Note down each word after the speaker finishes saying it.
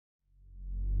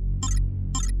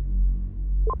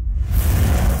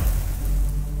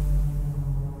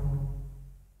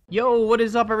Yo, what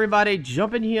is up everybody?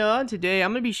 Jumping here. Today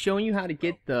I'm going to be showing you how to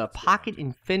get the Pocket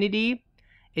Infinity.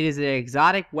 It is an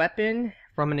exotic weapon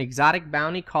from an exotic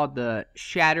bounty called the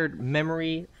Shattered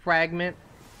Memory Fragment.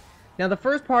 Now the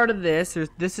first part of this is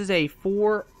a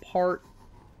 4-part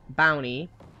bounty,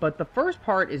 but the first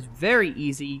part is very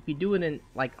easy. You can do it in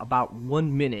like about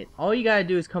 1 minute. All you gotta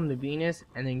do is come to Venus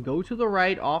and then go to the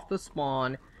right off the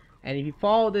spawn, and if you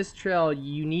follow this trail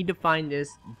you need to find this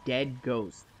dead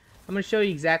ghost. I'm going to show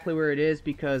you exactly where it is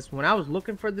because when I was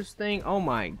looking for this thing, oh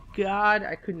my god,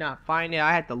 I could not find it.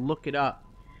 I had to look it up.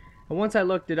 And once I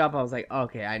looked it up, I was like,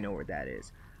 okay, I know where that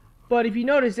is. But if you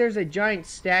notice, there's a giant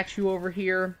statue over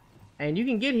here. And you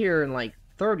can get here in like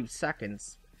 30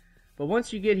 seconds. But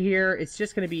once you get here, it's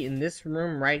just going to be in this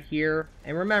room right here.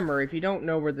 And remember, if you don't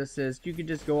know where this is, you can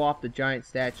just go off the giant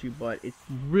statue. But it's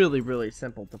really, really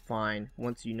simple to find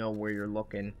once you know where you're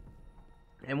looking.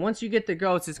 And once you get the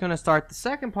ghost, it's going to start the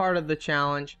second part of the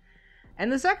challenge.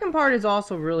 And the second part is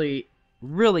also really,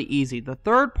 really easy. The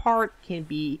third part can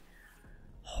be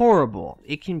horrible.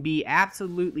 It can be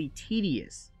absolutely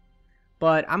tedious.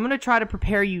 But I'm going to try to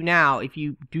prepare you now. If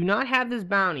you do not have this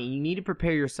bounty, you need to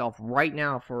prepare yourself right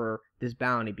now for this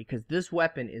bounty, because this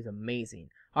weapon is amazing.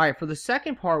 Alright, for the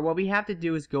second part, what we have to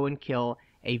do is go and kill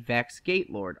a Vex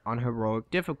Gatelord on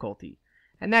heroic difficulty.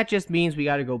 And that just means we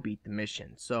got to go beat the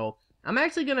mission. So I'm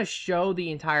actually going to show the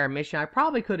entire mission. I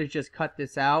probably could have just cut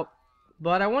this out,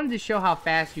 but I wanted to show how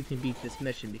fast you can beat this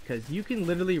mission, because you can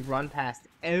literally run past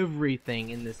everything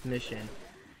in this mission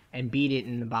and beat it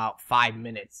in about 5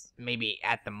 minutes, maybe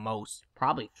at the most,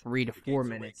 probably 3 to 4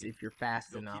 minutes if you're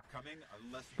fast enough.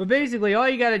 But basically, all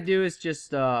you got to do is just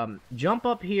jump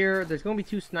up here. There's going to be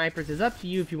 2 snipers. It's up to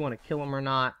you if you want to kill them or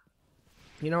not.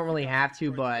 You don't really have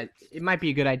to, but it might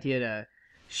be a good idea to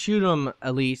shoot them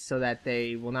at least so that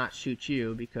they will not shoot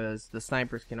you, because the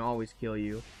snipers can always kill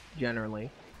you generally.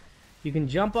 You can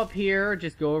jump up here,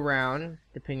 just go around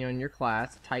depending on your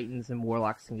class. Titans and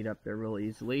warlocks can get up there real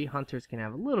easily. Hunters can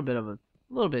have a little bit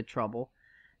of trouble.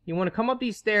 You want to come up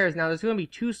these stairs. Now there's going to be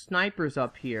 2 snipers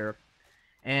up here,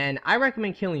 and I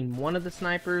recommend killing one of the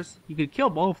snipers. You could kill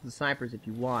both of the snipers if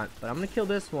you want, but I'm going to kill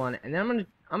this one, and then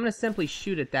I'm going to simply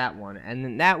shoot at that one, and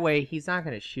then that way he's not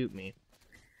going to shoot me.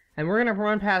 And we're going to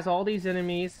run past all these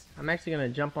enemies. I'm actually going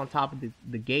to jump on top of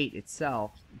the gate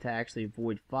itself to actually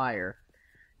avoid fire.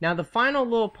 Now the final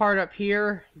little part up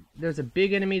here, there's a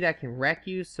big enemy that can wreck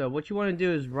you. So what you want to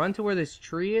do is run to where this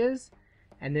tree is.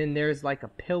 And then there's like a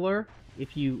pillar.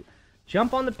 If you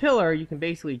jump on the pillar, you can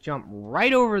basically jump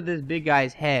right over this big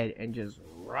guy's head and just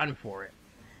run for it.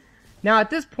 Now at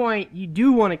this point, you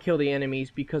do want to kill the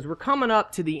enemies, because we're coming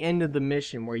up to the end of the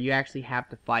mission where you actually have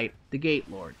to fight the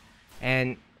Gatelord.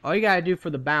 And all you gotta do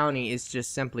for the bounty is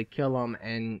just simply kill him,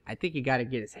 and I think you gotta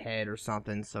get his head or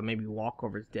something, so maybe walk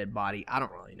over his dead body. I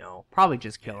don't really know. Probably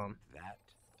just kill him.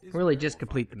 Really just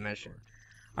complete the mission.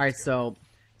 Alright, so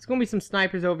it's gonna be some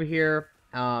snipers over here.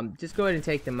 Just go ahead and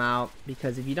take them out,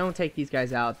 because if you don't take these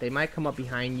guys out, they might come up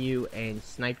behind you and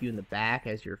snipe you in the back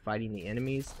as you're fighting the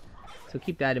enemies. So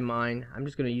keep that in mind. I'm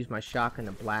just gonna use my shotgun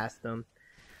to blast them.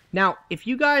 Now, if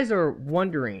you guys are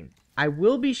wondering, I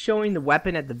will be showing the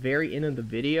weapon at the very end of the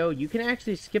video. You can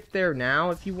actually skip there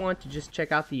now if you want to just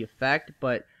check out the effect,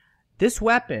 but this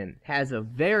weapon has a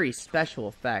very special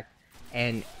effect,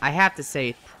 and I have to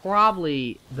say,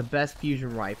 probably the best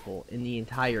fusion rifle in the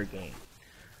entire game.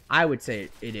 I would say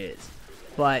it is,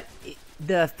 but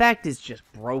the effect is just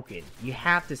broken. You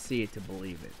have to see it to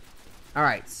believe it.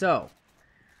 Alright, so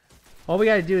all we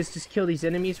gotta do is just kill these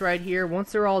enemies right here.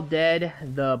 Once they're all dead,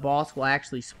 the boss will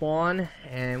actually spawn,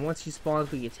 and once he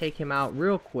spawns, we can take him out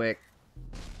real quick.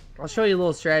 I'll show you a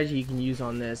little strategy you can use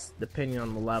on this depending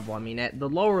on the level. I mean, at the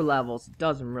lower levels, it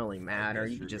doesn't really matter.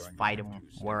 You can just fight him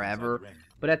wherever.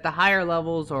 But at the higher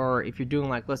levels, or if you're doing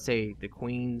like, let's say, the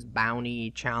Queen's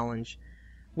Bounty Challenge,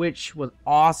 which was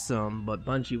awesome, but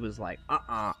Bungie was like,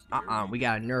 we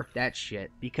gotta nerf that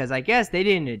shit. Because I guess they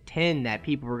didn't intend that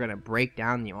people were gonna break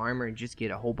down the armor and just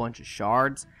get a whole bunch of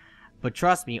shards. But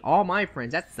trust me, all my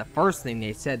friends, that's the first thing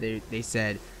they said. They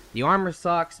said, the armor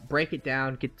sucks, break it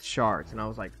down, get the shards. And I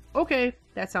was like, okay,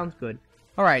 that sounds good.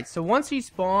 Alright, so once he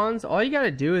spawns, all you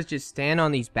gotta do is just stand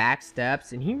on these back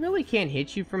steps, and he really can't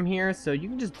hit you from here, so you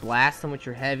can just blast him with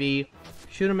your heavy,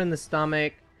 shoot him in the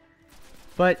stomach.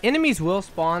 But enemies will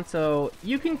spawn, so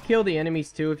you can kill the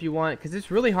enemies too if you want, because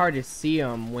it's really hard to see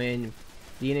them when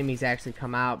the enemies actually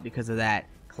come out because of that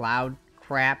cloud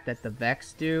crap that the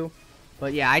Vex do.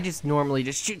 But yeah, I just normally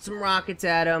just shoot some rockets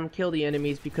at them, kill the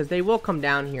enemies, because they will come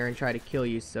down here and try to kill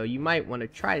you, so you might want to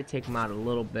try to take them out a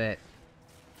little bit.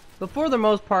 But for the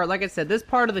most part, like I said, this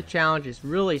part of the challenge is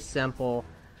really simple.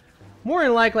 More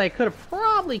than likely, I could have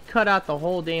probably cut out the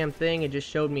whole damn thing and just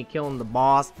showed me killing the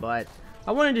boss, but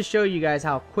I wanted to show you guys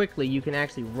how quickly you can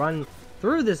actually run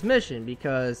through this mission,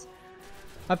 because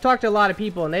I've talked to a lot of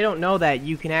people and they don't know that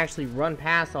you can actually run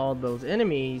past all those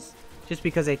enemies just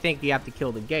because they think you have to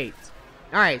kill the gates.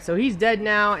 Alright, so he's dead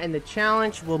now, and the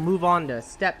challenge will move on to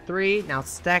step 3. Now,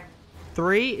 step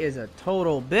 3 is a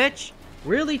total bitch.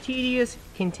 Really tedious,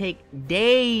 can take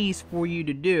days for you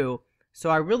to do. So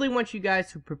I really want you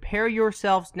guys to prepare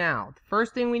yourselves now. The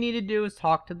first thing we need to do is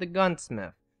talk to the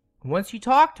gunsmith. Once you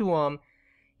talk to him,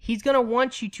 he's going to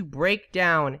want you to break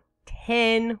down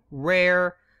 10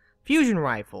 rare fusion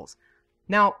rifles.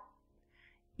 Now,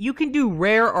 you can do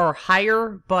rare or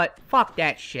higher, but fuck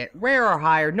that shit. Rare or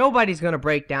higher, nobody's going to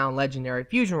break down legendary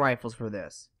fusion rifles for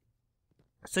this.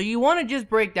 So you want to just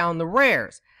break down the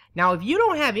rares. Now, if you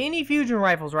don't have any fusion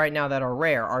rifles right now that are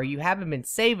rare, or you haven't been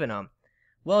saving them,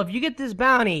 well, if you get this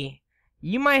bounty,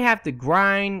 you might have to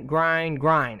grind.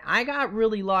 I got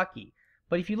really lucky.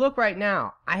 But if you look right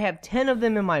now, I have 10 of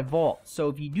them in my vault. So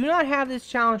if you do not have this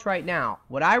challenge right now,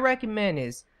 what I recommend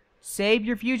is save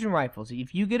your fusion rifles.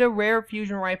 If you get a rare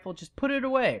fusion rifle, just put it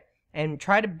away and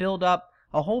try to build up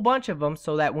a whole bunch of them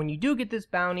so that when you do get this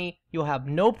bounty, you'll have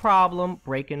no problem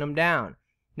breaking them down.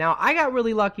 Now, I got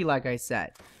really lucky, like I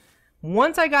said.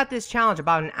 Once I got this challenge,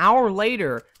 about an hour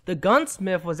later, the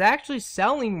gunsmith was actually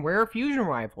selling rare fusion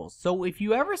rifles. So if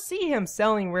you ever see him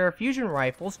selling rare fusion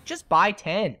rifles, just buy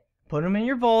 10. Put them in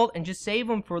your vault and just save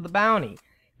them for the bounty.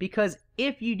 Because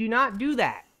if you do not do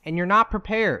that and you're not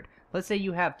prepared, let's say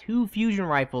you have 2 fusion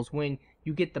rifles when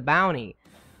you get the bounty,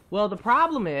 well, the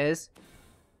problem is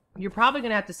you're probably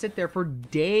going to have to sit there for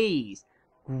days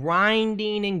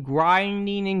grinding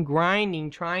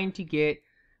trying to get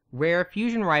rare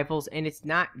fusion rifles, and it's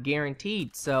not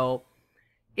guaranteed. So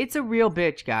it's a real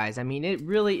bitch, guys. I mean, it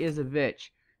really is a bitch.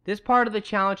 This part of the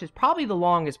challenge is probably the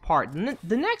longest part.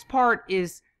 The next part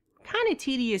is kind of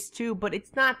tedious too, but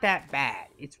it's not that bad.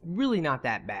 It's really not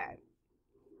that bad.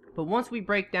 But once we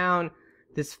break down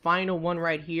this final one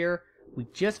right here, we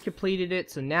just completed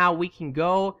it, so now we can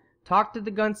go talk to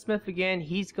the gunsmith again.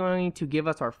 He's going to give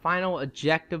us our final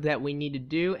objective that we need to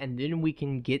do, and then we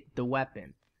can get the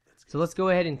weapon. So let's go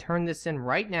ahead and turn this in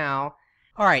right now.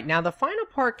 Alright, now the final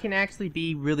part can actually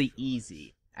be really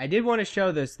easy. I did want to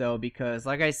show this though, because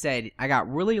like I said, I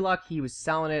got really lucky he was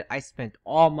selling it. I spent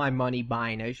all my money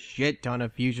buying a shit ton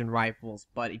of fusion rifles.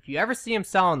 But if you ever see him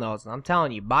selling those, I'm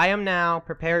telling you, buy them now.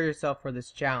 Prepare yourself for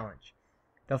this challenge.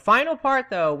 The final part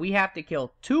though, we have to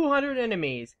kill 200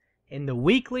 enemies in the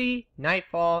weekly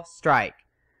Nightfall strike.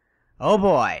 Oh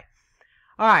boy.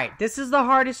 Alright, this is the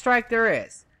hardest strike there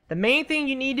is. The main thing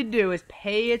you need to do is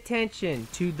pay attention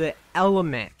to the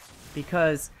element,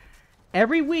 because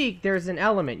every week there's an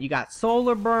element. You got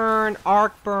solar burn,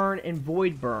 arc burn, and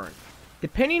void burn.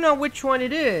 Depending on which one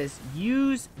it is,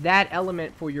 use that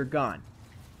element for your gun.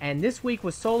 And this week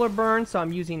was solar burn, so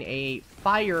I'm using a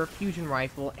fire fusion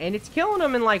rifle, and it's killing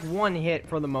them in like one hit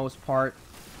for the most part.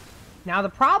 Now the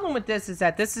problem with this is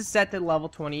that this is set to level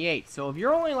 28, so if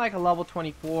you're only like a level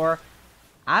 24,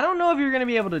 I don't know if you're going to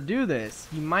be able to do this.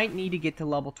 You might need to get to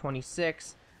level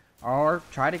 26, or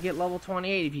try to get level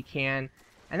 28 if you can.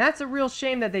 And that's a real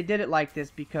shame that they did it like this,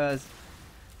 because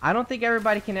I don't think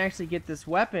everybody can actually get this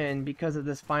weapon because of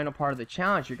this final part of the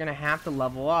challenge. You're going to have to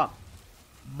level up.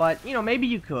 But, you know, maybe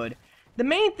you could. The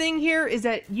main thing here is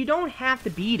that you don't have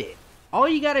to beat it. All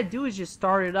you got to do is just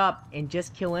start it up and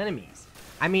just kill enemies.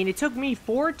 I mean, it took me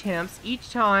 4 attempts.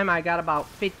 Each time I got about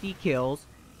 50 kills.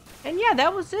 And yeah,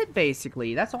 that was it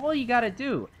basically. That's all you got to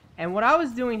do. And what I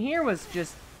was doing here was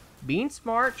just being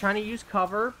smart, trying to use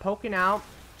cover, poking out,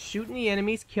 shooting the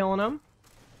enemies, killing them.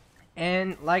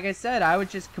 And like I said, I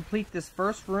would just complete this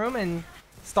first room and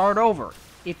start over.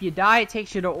 If you die, it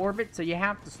takes you to orbit, so you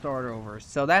have to start over.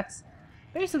 So that's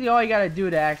basically all you got to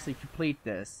do to actually complete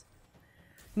this.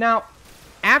 Now,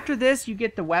 after this, you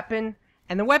get the weapon.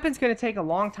 And the weapon's going to take a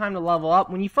long time to level up.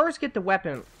 When you first get the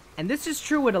weapon, and this is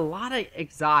true with a lot of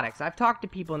exotics. I've talked to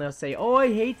people and they'll say, oh,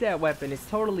 I hate that weapon. It's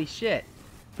totally shit.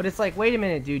 But it's like, wait a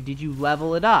minute, dude. Did you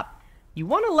level it up? You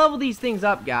want to level these things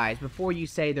up, guys, before you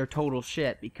say they're total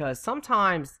shit. Because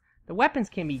sometimes the weapons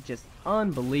can be just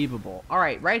unbelievable.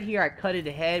 Alright, right here I cut it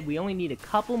ahead. We only need a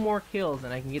couple more kills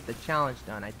and I can get the challenge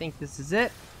done. I think this is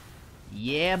it.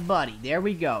 Yeah, buddy. There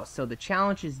we go. So the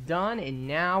challenge is done, and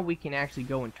now we can actually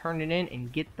go and turn it in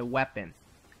and get the weapon.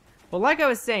 Well, like I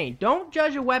was saying, don't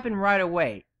judge a weapon right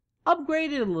away.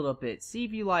 Upgrade it a little bit. See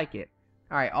if you like it.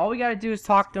 Alright, all we gotta do is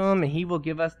talk to him, and he will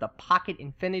give us the Pocket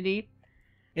Infinity.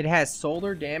 It has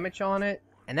solar damage on it,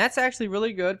 and that's actually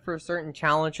really good for certain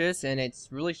challenges, and it's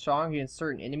really strong against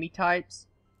certain enemy types.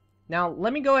 Now,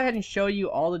 let me go ahead and show you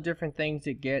all the different things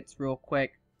it gets real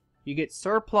quick. You get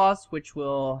surplus, which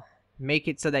will make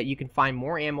it so that you can find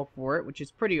more ammo for it, which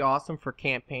is pretty awesome for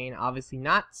campaign. Obviously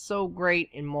not so great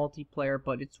in multiplayer,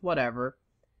 but it's whatever.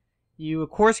 You, of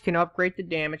course, can upgrade the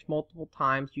damage multiple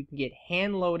times. You can get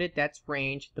hand-loaded, that's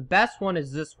range. The best one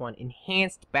is this one,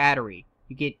 enhanced battery.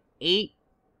 You get 8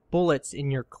 bullets in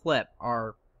your clip,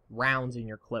 or rounds in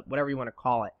your clip, whatever you want to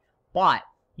call it. But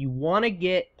you want to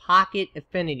get pocket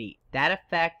affinity. That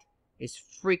effect is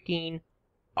freaking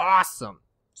awesome.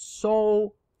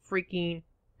 So freaking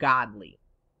godly.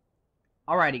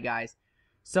 Alrighty, guys.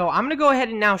 So I'm going to go ahead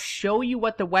and now show you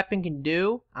what the weapon can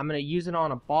do. I'm going to use it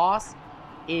on a boss.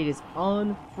 It is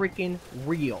unfreaking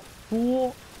real.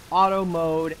 Full auto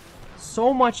mode.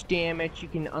 So much damage. You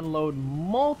can unload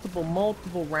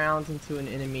multiple rounds into an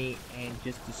enemy and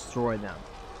just destroy them.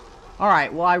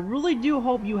 Alright, well, I really do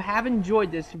hope you have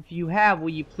enjoyed this. If you have, will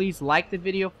you please like the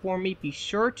video for me? Be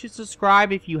sure to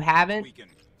subscribe if you haven't.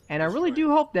 And I really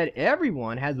do hope that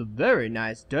everyone has a very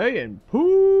nice day, and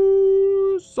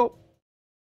peace out.